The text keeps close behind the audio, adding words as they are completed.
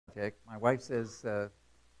My wife says that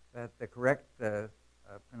the correct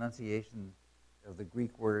pronunciation of the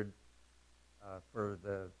Greek word for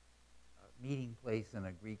the meeting place in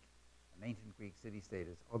an ancient Greek city-state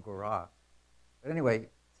is AGORA. But anyway,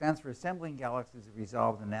 it stands for Assembling Galaxies of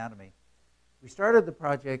Resolved Anatomy. We started the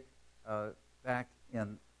project back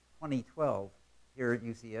in 2012 here at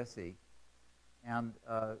UCSC, and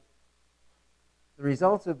the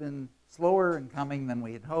results have been slower in coming than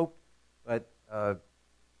we had hoped, but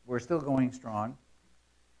we're still going strong.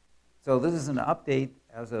 So this is an update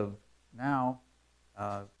as of now.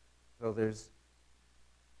 So there's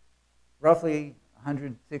roughly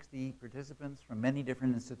 160 participants from many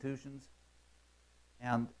different institutions.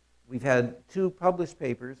 And we've had 2 published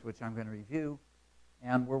papers, which I'm going to review.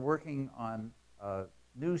 And we're working on a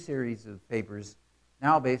new series of papers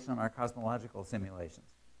now based on our cosmological simulations.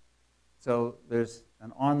 So there's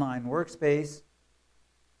an online workspace.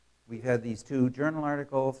 We've had these 2 journal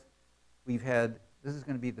articles. This is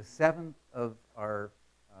going to be the 7th of our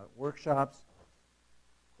workshops,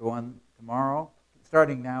 the one tomorrow,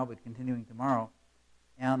 starting now but continuing tomorrow.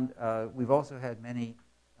 And we've also had many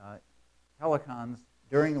telecons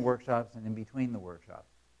during the workshops and in between the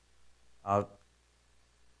workshops.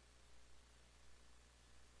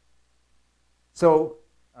 So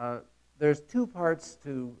there's 2 parts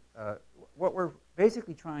to what we're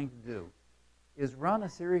basically trying to do is run a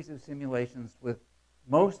series of simulations with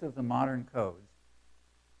most of the modern codes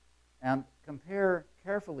and compare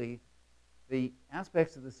carefully the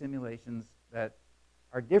aspects of the simulations that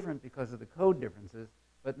are different because of the code differences,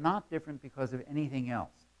 but not different because of anything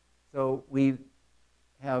else. So we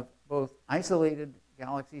have both isolated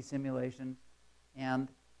galaxy simulation and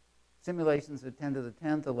simulations at 10 to the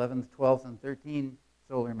 10th, 11th, 12th, and 13th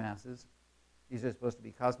solar masses. These are supposed to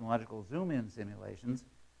be cosmological zoom-in simulations.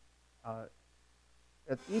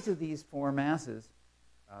 At each of these 4 masses,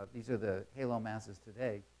 these are the halo masses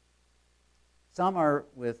today, some are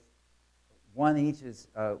with 1 each is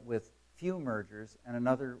with few mergers and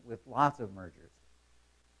another with lots of mergers.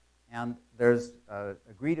 And there's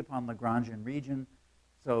agreed upon Lagrangian region,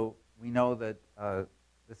 so we know that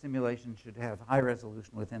the simulation should have high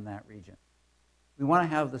resolution within that region. We want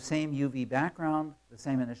to have the same UV background, the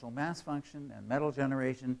same initial mass function and metal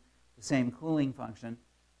generation, the same cooling function,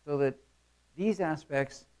 so that these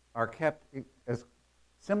aspects are kept as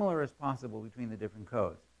similar as possible between the different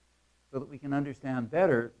codes, so that we can understand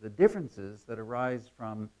better the differences that arise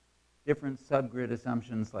from different subgrid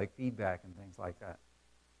assumptions like feedback and things like that.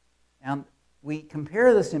 And we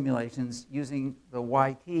compare the simulations using the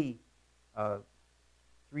YT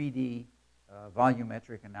 3D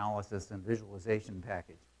volumetric analysis and visualization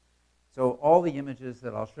package. So all the images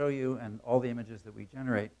that I'll show you and all the images that we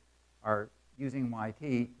generate are using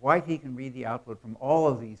YT. YT can read the output from all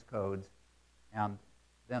of these codes, and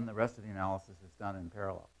then the rest of the analysis is done in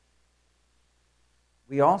parallel.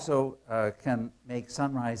 We also can make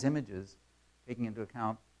sunrise images, taking into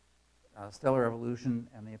account stellar evolution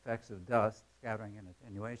and the effects of dust, scattering and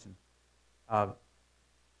attenuation,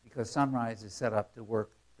 because sunrise is set up to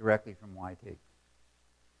work directly from YT.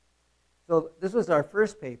 So this was our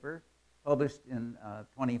first paper, published in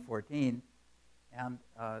 2014, and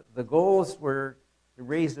the goals were to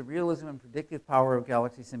raise the realism and predictive power of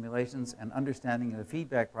galaxy simulations and understanding of the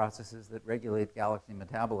feedback processes that regulate galaxy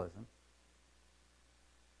metabolism.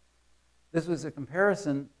 This was a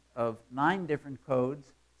comparison of 9 different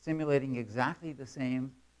codes simulating exactly the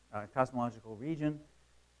same cosmological region,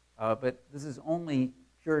 but this is only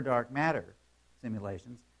pure dark matter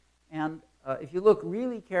simulations. And if you look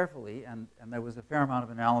really carefully, and there was a fair amount of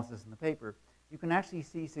analysis in the paper, you can actually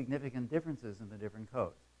see significant differences in the different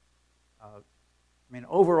codes. I mean,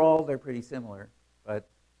 overall, they're pretty similar, but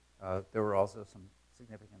there were also some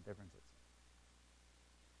significant differences.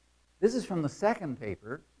 This is from the second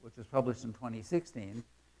paper, which was published in 2016,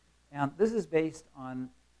 and this is based on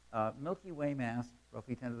Milky Way mass,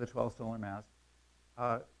 roughly 10 to the 12th solar mass,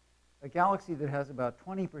 a galaxy that has about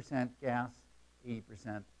 20% gas,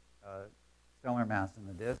 80% stellar mass in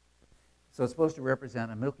the disk. So it's supposed to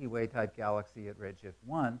represent a Milky Way type galaxy at redshift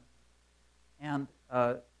 1. And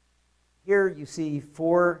here you see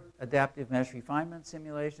 4 adaptive mesh refinement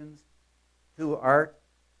simulations, 2 ART,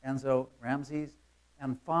 ENSO, Ramses,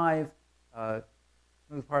 and 5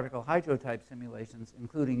 smooth particle hydrotype simulations,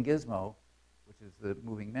 including Gizmo, which is the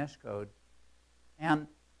moving mesh code. And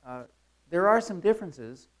there are some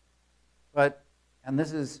differences, and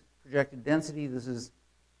this is projected density, this is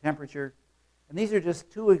temperature, and these are just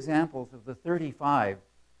 2 examples of the 35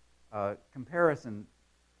 comparison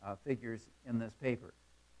figures in this paper.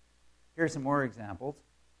 Here are some more examples.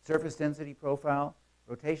 Surface density profile,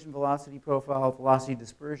 rotation velocity profile, velocity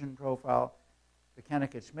dispersion profile, the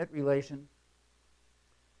Koenig-Schmidt relation.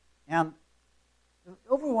 And the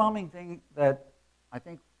overwhelming thing that I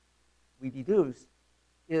think we deduced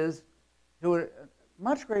is, to a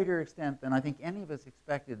much greater extent than I think any of us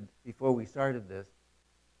expected before we started this,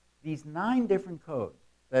 these 9 different codes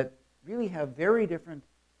that really have very different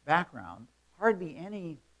background, hardly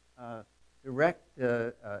any direct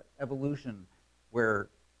evolution where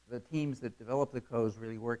the teams that develop the codes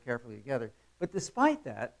really work carefully together. But despite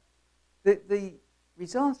that, the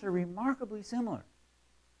results are remarkably similar.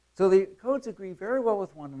 So the codes agree very well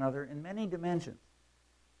with one another in many dimensions.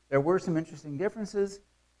 There were some interesting differences.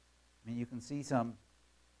 I mean, you can see some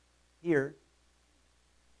here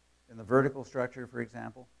in the vertical structure, for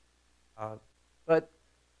example. But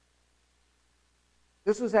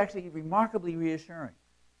this was actually remarkably reassuring.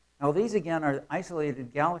 Now, these, again, are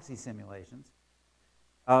isolated galaxy simulations.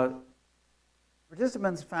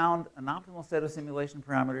 Participants found an optimal set of simulation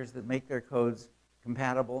parameters that make their codes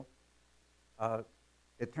compatible.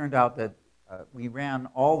 It turned out that we ran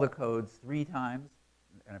all the codes 3 times,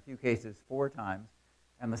 in a few cases 4 times.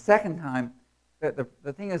 And the second time,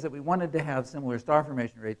 the thing is that we wanted to have similar star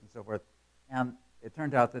formation rates and so forth. And it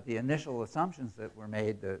turned out that the initial assumptions that were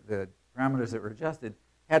made, the parameters that were adjusted,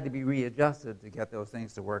 had to be readjusted to get those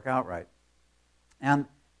things to work out right. And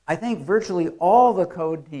I think virtually all the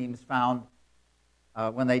code teams found,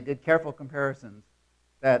 when they did careful comparisons,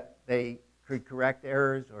 that they could correct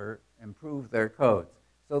errors or improve their codes.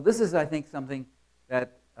 So this is, I think, something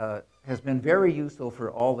that has been very useful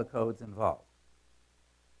for all the codes involved.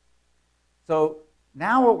 So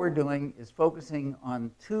now what we're doing is focusing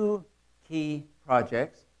on 2 key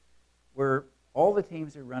projects where all the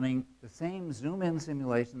teams are running the same zoom-in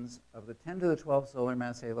simulations of the 10 to the 12 solar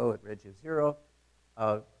mass halo at redshift 0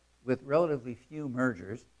 with relatively few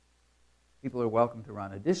mergers. People are welcome to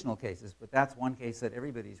run additional cases, but that's one case that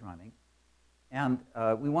everybody's running. And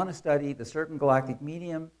we want to study the circumgalactic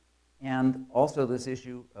medium and also this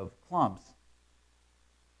issue of clumps.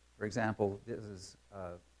 For example, this is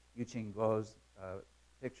Yuqing Guo's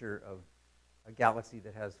picture of a galaxy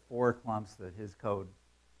that has 4 clumps that his code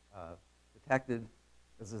detected.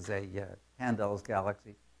 This is a Candel's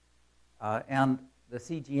galaxy. And the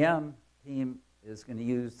CGM team is going to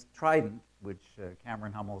use Trident, which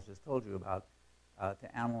Cameron Hummels just told you about,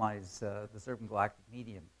 to analyze the circumgalactic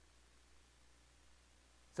medium.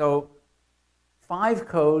 So 5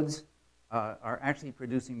 codes are actually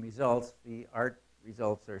producing results. The ART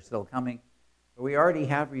results are still coming. But we already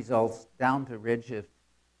have results down to redshift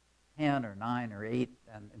 10 or 9 or 8,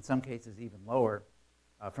 and in some cases even lower,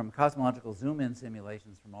 from cosmological zoom-in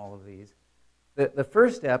simulations from all of these. The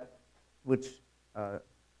first step, which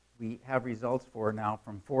we have results for now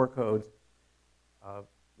from 4 codes,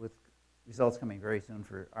 with results coming very soon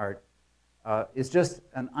for ART, is just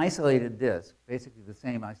an isolated disk, basically the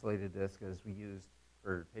same isolated disk as we used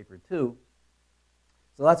for paper 2.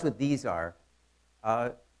 So that's what these are.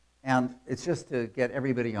 And it's just to get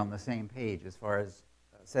everybody on the same page as far as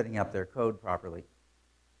setting up their code properly.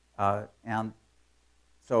 And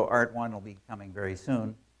so ART1 will be coming very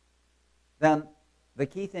soon. Then the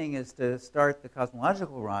key thing is to start the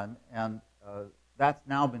cosmological run, and that's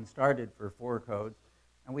now been started for 4 codes.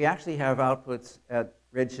 And we actually have outputs at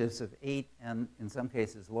redshifts of 8 and in some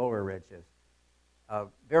cases lower redshifts.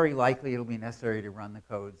 Very likely it'll be necessary to run the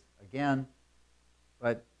codes again,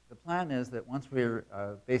 but the plan is that once we're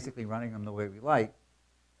basically running them the way we like,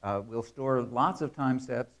 we'll store lots of time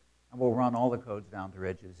steps and we'll run all the codes down to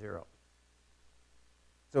redshift 0.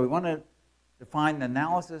 So we want to define an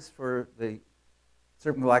analysis for the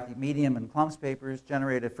circumgalactic medium and clumps papers,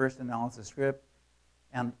 generate a first analysis script,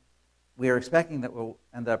 and we are expecting that we'll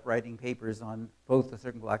end up writing papers on both the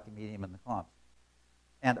circumgalactic medium and the clumps.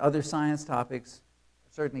 And other science topics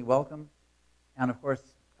are certainly welcome. And of course,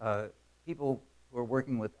 people who are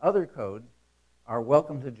working with other codes are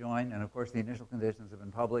welcome to join, and of course the initial conditions have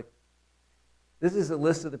been public. This is a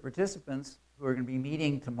list of the participants who are going to be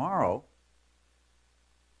meeting tomorrow.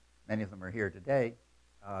 Many of them are here today.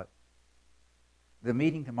 The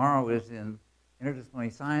meeting tomorrow is in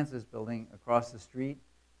Interdisciplinary Sciences building across the street,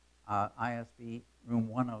 ISB room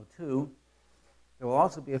 102. There will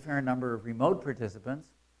also be a fair number of remote participants.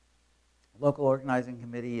 The local organizing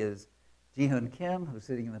committee is Ji-Hoon Kim, who's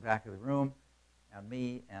sitting in the back of the room, and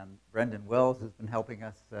me, and Brendan Wells, who's been helping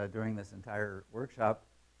us during this entire workshop.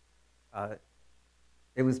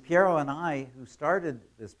 It was Piero and I who started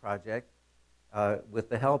this project with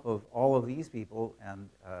the help of all of these people, and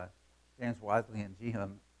James Wadley and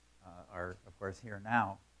Ji-Hoon are, of course, here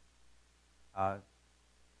now.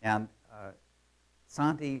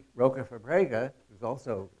 Santi Rocafabrega, who's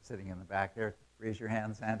also sitting in the back there, raise your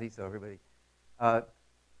hand, Santi, so everybody,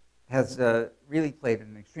 has really played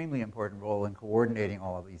an extremely important role in coordinating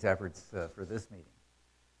all of these efforts for this meeting.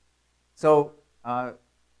 So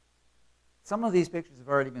some of these pictures have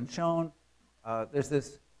already been shown. There's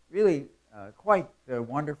this really quite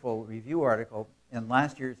wonderful review article in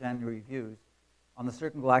last year's annual reviews on the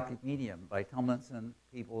circumgalactic medium by Tomlinson,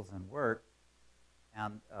 Peoples, and Work.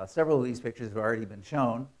 And several of these pictures have already been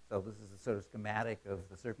shown. So this is a sort of schematic of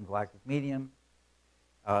the circumgalactic medium.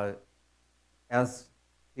 As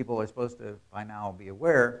people are supposed to, by now, be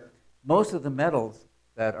aware, most of the metals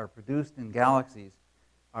that are produced in galaxies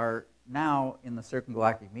are now in the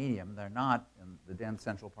circumgalactic medium. They're not in the dense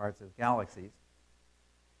central parts of galaxies.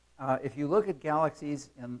 If you look at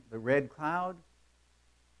galaxies in the red cloud,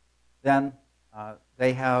 then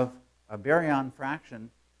they have a baryon fraction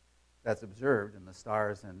that's observed in the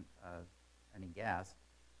stars and any gas.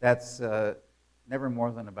 That's never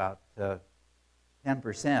more than about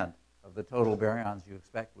 10% of the total baryons you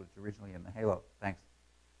expect was originally in the halo. Thanks.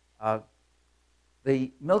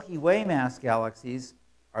 The Milky Way mass galaxies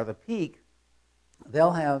are the peak. They'll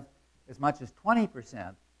have as much as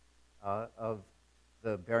 20% of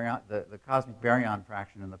the cosmic baryon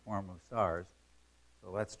fraction in the form of stars.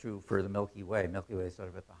 So that's true for the Milky Way. Milky Way is sort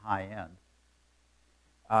of at the high end.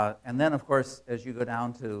 And then, of course, as you go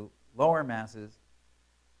down to lower masses,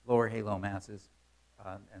 lower halo masses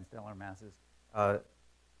and stellar masses,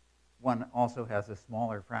 one also has a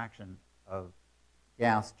smaller fraction of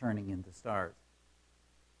gas turning into stars.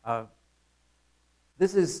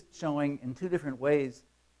 This is showing in two different ways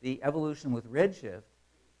the evolution with redshift.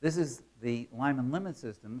 This is the Lyman limit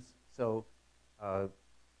systems, so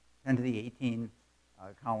 10 to the 18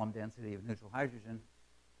 column density of neutral hydrogen.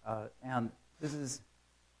 And this is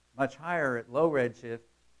much higher at low redshift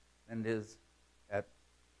than it is at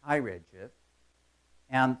high redshift.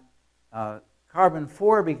 And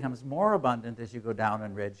carbon-4 becomes more abundant as you go down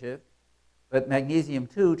in redshift, but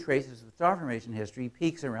magnesium-2 traces the star formation history,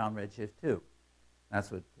 peaks around redshift 2.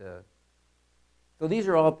 That's what. So these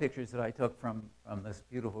are all pictures that I took from this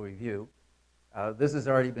beautiful review. This has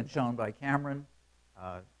already been shown by Cameron,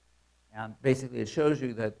 and basically it shows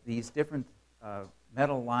you that these different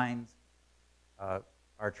metal lines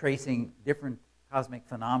are tracing different cosmic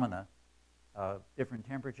phenomena, different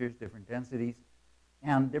temperatures, different densities,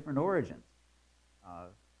 and different origins.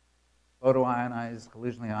 Photoionized,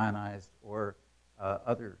 collisionally ionized, or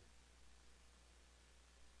other.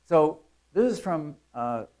 So this is from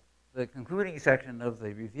the concluding section of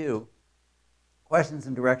the review, questions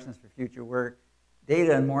and directions for future work,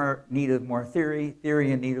 data and more need of more theory,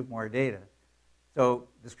 theory in need of more data. So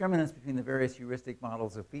discriminants between the various heuristic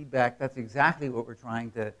models of feedback, that's exactly what we're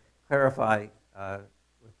trying to clarify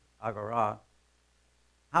with AGORA.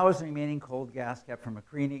 How is the remaining cold gas kept from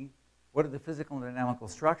accreting? What are the physical and dynamical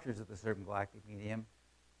structures of the circumgalactic medium?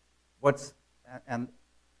 Let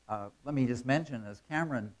me just mention, as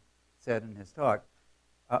Cameron said in his talk,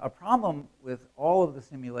 a problem with all of the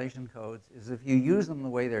simulation codes is if you use them the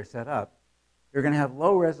way they're set up, you're going to have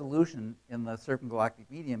low resolution in the circumgalactic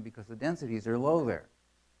medium because the densities are low there.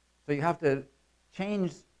 So you have to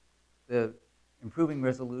change the improving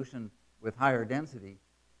resolution with higher density.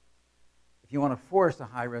 If you want to force a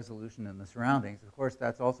high resolution in the surroundings, of course,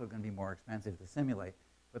 that's also going to be more expensive to simulate.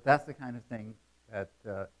 But that's the kind of thing that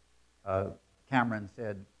Cameron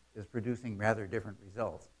said is producing rather different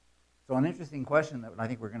results. So an interesting question that I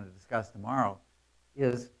think we're going to discuss tomorrow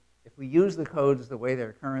is if we use the codes the way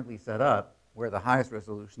they're currently set up, where the highest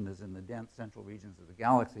resolution is in the dense central regions of the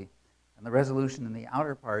galaxy, and the resolution in the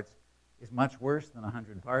outer parts is much worse than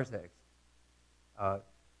 100 parsecs,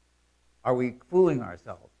 are we fooling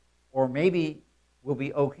ourselves? Or maybe we'll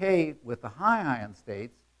be okay with the high ion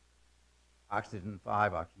states, oxygen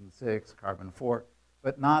 5, oxygen 6, carbon 4,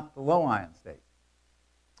 but not the low ion states.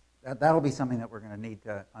 That'll be something that we're going to need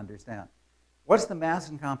to understand. What's the mass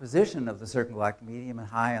and composition of the circumgalactic medium in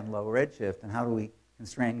high and low redshift, and how do we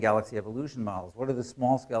constrain galaxy evolution models? What are the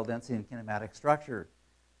small-scale density and kinematic structure?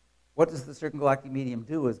 What does the circumgalactic medium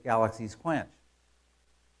do as galaxies quench?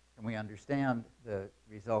 Can we understand the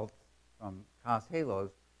results from COS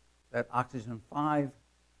halos that oxygen 5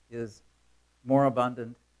 is more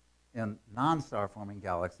abundant in non-star-forming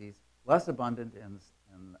galaxies, less abundant in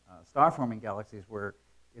star-forming galaxies where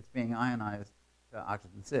it's being ionized to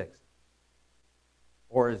oxygen 6?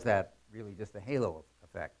 Or is that really just a halo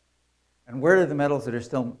effect? And where are the metals that are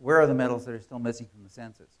still missing from the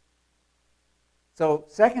census? So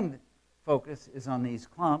second focus is on these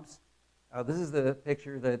clumps. This is the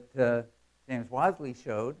picture that James Wadley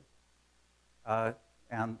showed.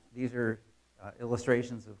 And these are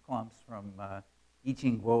illustrations of clumps from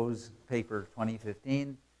Yiqing Guo's paper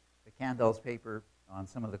 2015, the Candel's paper on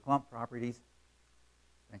some of the clump properties.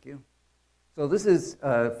 Thank you. So this is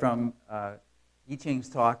from Yiqing's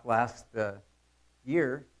talk last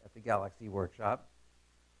year at the Galaxy Workshop.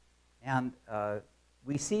 And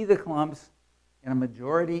we see the clumps in a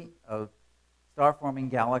majority of star-forming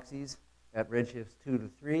galaxies at redshifts 2 to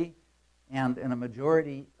 3, and in a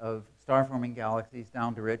majority of star-forming galaxies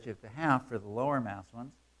down to redshift 1/2 for the lower mass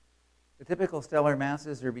ones. The typical stellar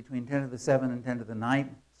masses are between 10 to the 7 and 10 to the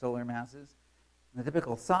 9 solar masses. And the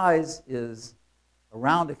typical size is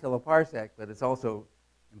around a kiloparsec, but it's also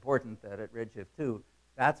important that at redshift 2,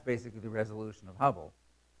 that's basically the resolution of Hubble.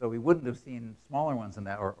 So we wouldn't have seen smaller ones than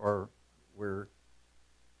that, or we're,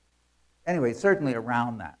 anyway, certainly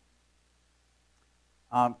around that.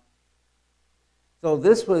 So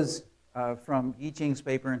this was from Yiqing's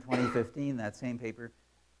paper in 2015, that same paper.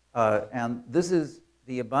 And this is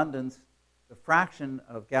the abundance, the fraction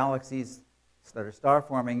of galaxies that are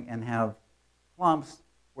star-forming and have clumps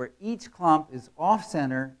where each clump is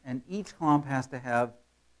off-center and each clump has to have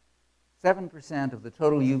 7% of the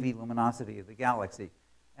total UV luminosity of the galaxy.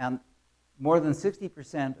 And more than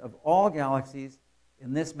 60% of all galaxies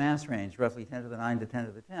in this mass range, roughly 10 to the 9 to 10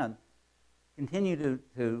 to the 10, continue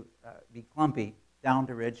to be clumpy down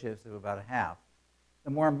to redshifts of about 1/2.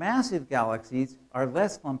 The more massive galaxies are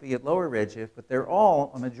less clumpy at lower redshift, but they're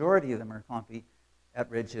all, a majority of them are clumpy at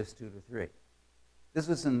redshifts 2 to 3. This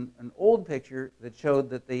was an old picture that showed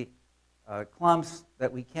that the clumps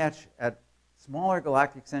that we catch at smaller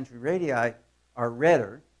galactic century radii are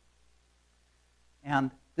redder.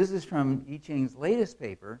 And this is from Yiqing's latest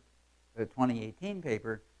paper, the 2018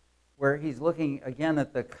 paper, where he's looking again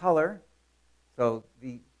at the color. So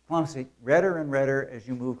the clumps get redder and redder as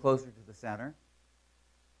you move closer to the center.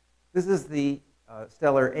 This is the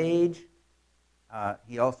stellar age.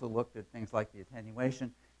 He also looked at things like the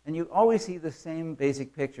attenuation. And you always see the same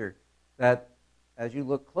basic picture, that as you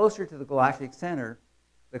look closer to the galactic center,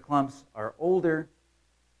 the clumps are older,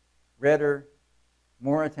 redder,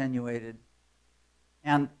 more attenuated.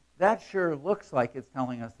 And that sure looks like it's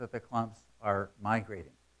telling us that the clumps are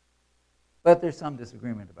migrating. But there's some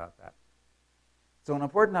disagreement about that. So an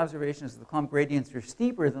important observation is the clump gradients are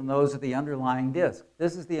steeper than those of the underlying disk.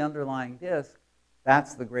 This is the underlying disk.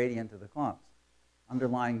 That's the gradient of the clumps.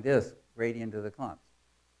 Underlying disk, gradient of the clumps.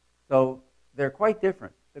 So they're quite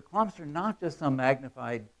different. The clumps are not just some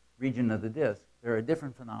magnified region of the disk. They're a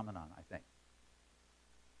different phenomenon, I think.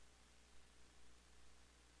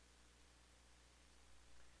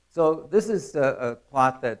 So this is a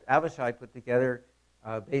plot that Avishai put together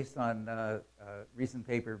based on a recent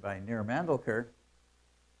paper by Nir Mandelker.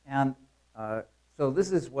 And so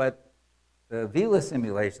this is what the Vela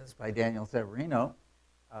simulations by Daniel Severino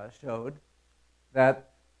showed,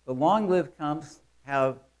 that the long-lived clumps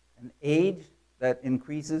have an age that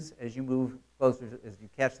increases as you move closer, as you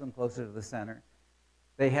catch them closer to the center.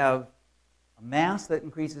 They have a mass that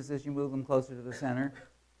increases as you move them closer to the center.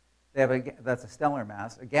 They have that's a stellar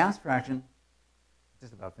mass. A gas fraction,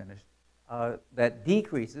 just about finished, that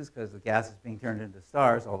decreases because the gas is being turned into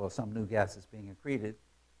stars, although some new gas is being accreted.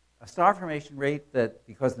 A star formation rate that,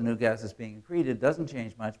 because the new gas is being accreted, doesn't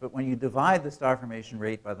change much, but when you divide the star formation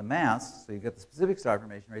rate by the mass, so you get the specific star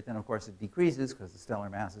formation rate, then of course it decreases because the stellar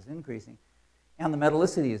mass is increasing, and the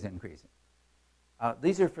metallicity is increasing.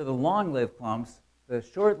 These are for the long-lived clumps. The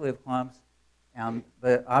short-lived clumps and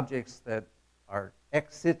the objects that are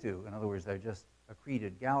ex situ, in other words, they're just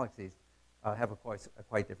accreted galaxies, have a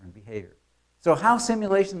quite different behavior. So how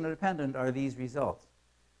simulation dependent are these results?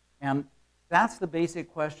 And that's the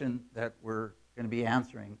basic question that we're going to be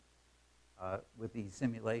answering with these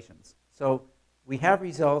simulations. So we have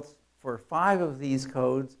results for 5 of these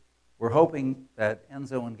codes. We're hoping that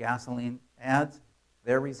Enzo and Gasoline adds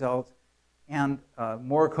their results, and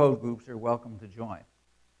more code groups are welcome to join.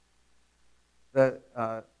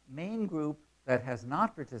 The main group that has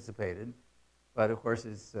not participated, but of course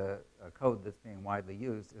is a code that's being widely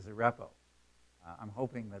used, is a repo. I'm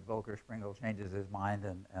hoping that Volker Springel changes his mind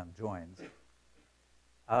and joins.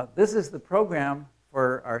 This is the program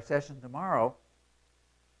for our session tomorrow.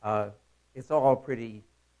 It's all pretty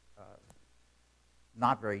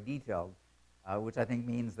not very detailed, which I think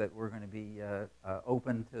means that we're going to be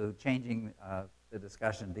open to changing the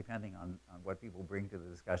discussion depending on what people bring to the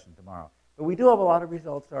discussion tomorrow. But we do have a lot of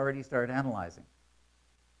results to already start analyzing.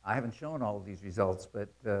 I haven't shown all of these results, but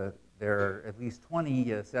there are at least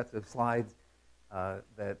 20 sets of slides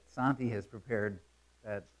that Santi has prepared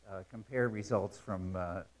that compare results from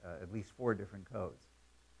at least 4 different codes.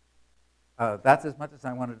 That's as much as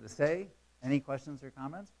I wanted to say. Any questions or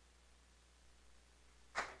comments?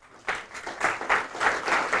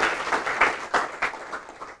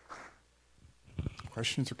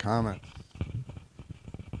 Questions or comments?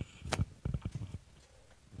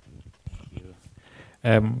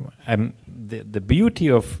 The beauty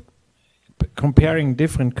of comparing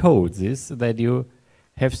different codes is that you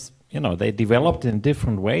have, they developed in a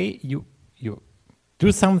different way. You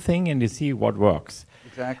do something and you see what works.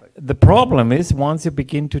 Exactly. The problem is once you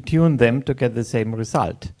begin to tune them to get the same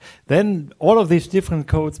result, then all of these different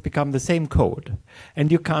codes become the same code,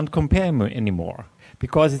 and you can't compare them anymore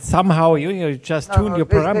because it's somehow you just tune your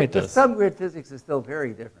parameters. The subgrid physics is still very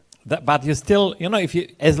different. But you still,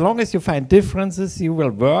 as long as you find differences, you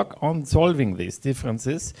will work on solving these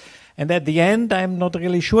differences. And at the end, I'm not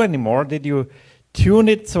really sure anymore. Did you tune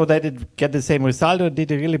it so that it get the same result, or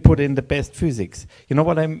did you really put in the best physics? You know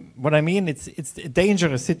what I mean? It's a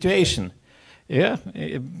dangerous situation. Yeah,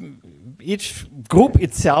 each group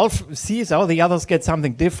itself sees, oh, the others get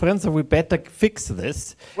something different, so we better fix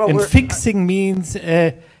this. Well, and fixing means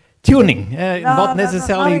tuning, not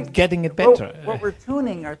necessarily getting it better. What we're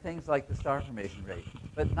tuning are things like the star formation rate,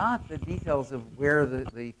 but not the details of where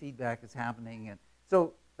the feedback is happening. And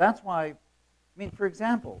so that's why, I mean, for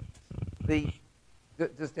example,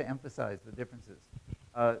 just to emphasize the differences,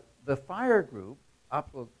 the fire group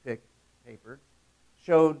AGORA paper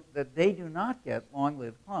showed that they do not get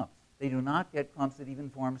long-lived clumps. They do not get clumps that even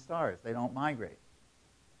form stars. They don't migrate.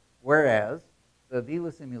 Whereas the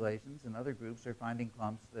VILA simulations and other groups are finding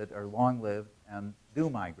clumps that are long-lived and do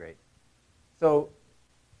migrate. So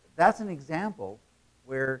that's an example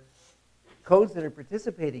where codes that are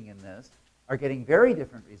participating in this are getting very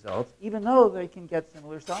different results, even though they can get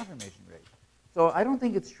similar star formation rates. So I don't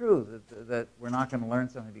think it's true that we're not going to learn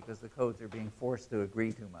something because the codes are being forced to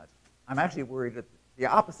agree too much. I'm actually worried that the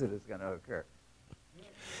opposite is going to occur.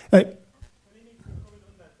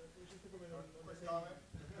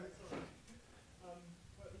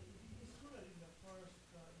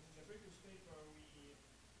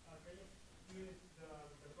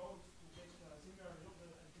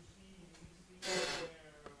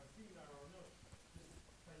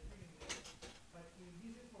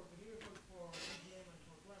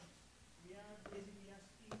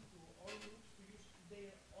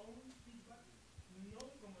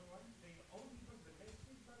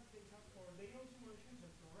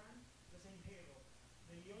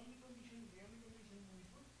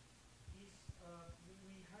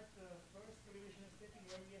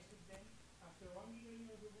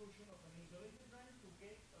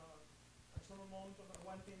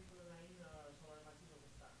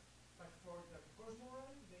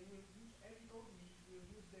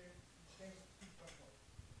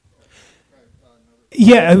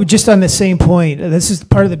 Yeah, just on the same point, this is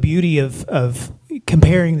part of the beauty of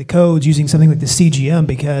comparing the codes using something like the CGM,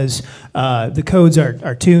 because the codes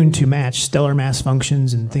are tuned to match stellar mass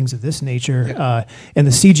functions and things of this nature. And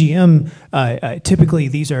the CGM, typically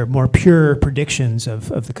these are more pure predictions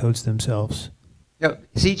of the codes themselves. Yeah,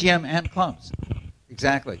 CGM and clumps,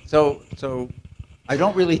 exactly. So I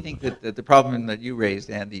don't really think that the problem that you raised,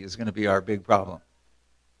 Andy, is going to be our big problem.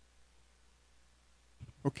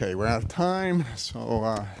 Okay, we're out of time,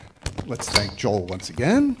 so let's thank Joel once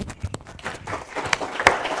again.